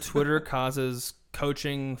reason Twitter causes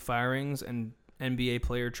coaching firings and NBA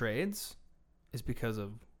player trades is because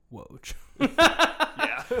of Woj.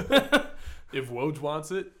 Yeah. If Woj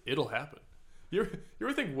wants it, it'll happen. You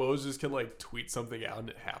ever think Woj just can like tweet something out and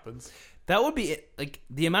it happens? That would be it. Like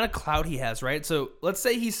the amount of clout he has, right? So let's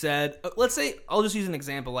say I'll just use an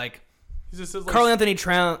example. Like he just says, like, Karl Anthony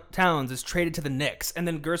Towns is traded to the Knicks, and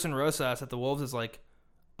then Gerson Rosas at the Wolves is like,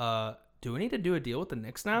 do we need to do a deal with the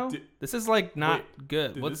Knicks now? This is like not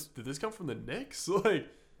good. Did this come from the Knicks? Like,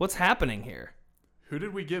 what's happening here? Who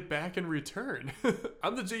did we get back in return?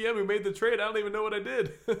 I'm the GM who made the trade. I don't even know what I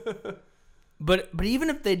did. But even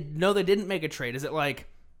if they know they didn't make a trade, is it like,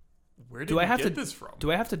 where did we get this from?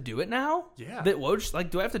 Do I have to do it now? Yeah. That Woj,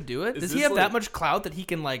 like, do I have to do it? Does he have like, that much clout that he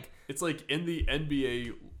can like? It's like in the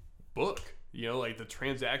NBA book, you know, like the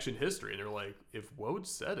transaction history, and they're like, if Woj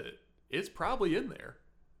said it, it's probably in there.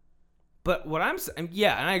 But what I'm saying,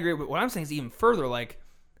 yeah, and I agree. But what I'm saying is even further. Like,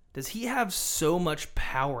 does he have so much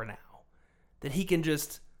power now that he can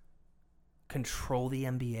just control the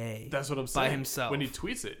NBA? That's what I'm saying. By himself. When he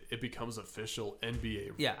tweets it, it becomes official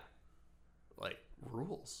NBA. Yeah. Like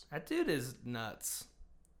rules. That dude is nuts.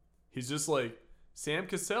 He's just like, Sam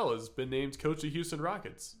Cassell has been named coach of Houston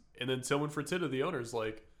Rockets, and then Tillman Fertitta, the owner's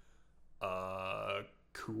like,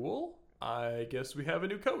 cool. I guess we have a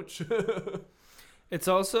new coach. It's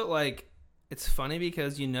also like, it's funny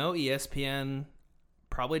because ESPN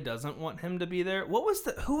probably doesn't want him to be there. Who was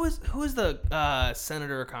the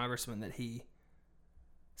senator or congressman that he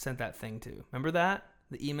sent that thing to? Remember that?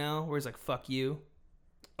 The email where he's like, fuck you.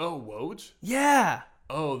 Oh, Woj? Yeah.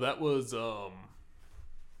 Oh, that was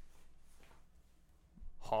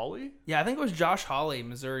Hawley? Yeah, I think it was Josh Hawley,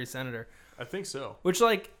 Missouri senator. I think so. Which,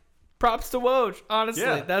 like, props to Woj, honestly.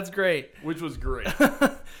 Yeah. That's great. Which was great.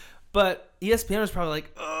 But ESPN was probably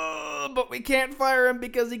like, but we can't fire him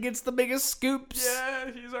because he gets the biggest scoops.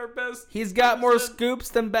 Yeah, he's our best. He's got more scoops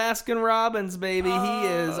than Baskin Robbins, baby. He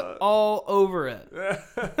is all over it.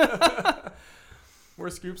 More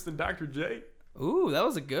scoops than Dr. J. Ooh, that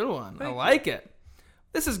was a good one. I like it.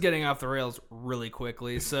 This is getting off the rails really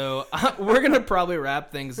quickly, so we're going to probably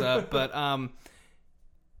wrap things up. But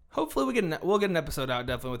hopefully we'll get an episode out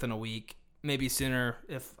definitely within a week. Maybe sooner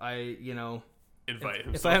if I,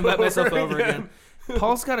 invite myself over again.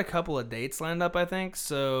 Paul's got a couple of dates lined up, I think.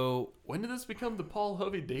 So when did this become the Paul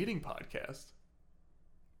Hovey dating podcast?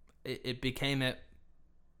 It became it.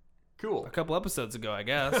 Cool. A couple episodes ago, I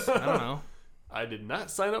guess. I don't know. I did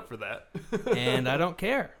not sign up for that. And I don't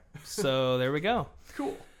care. So there we go.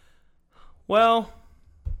 Cool. Well,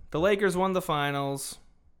 the Lakers won the finals.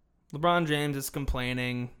 LeBron James is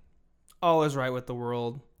complaining. All is right with the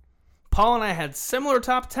world. Paul and I had similar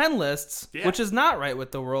top 10 lists, which is not right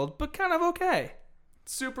with the world, but kind of okay.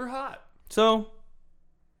 Super hot. So,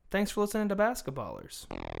 thanks for listening to Basketballers.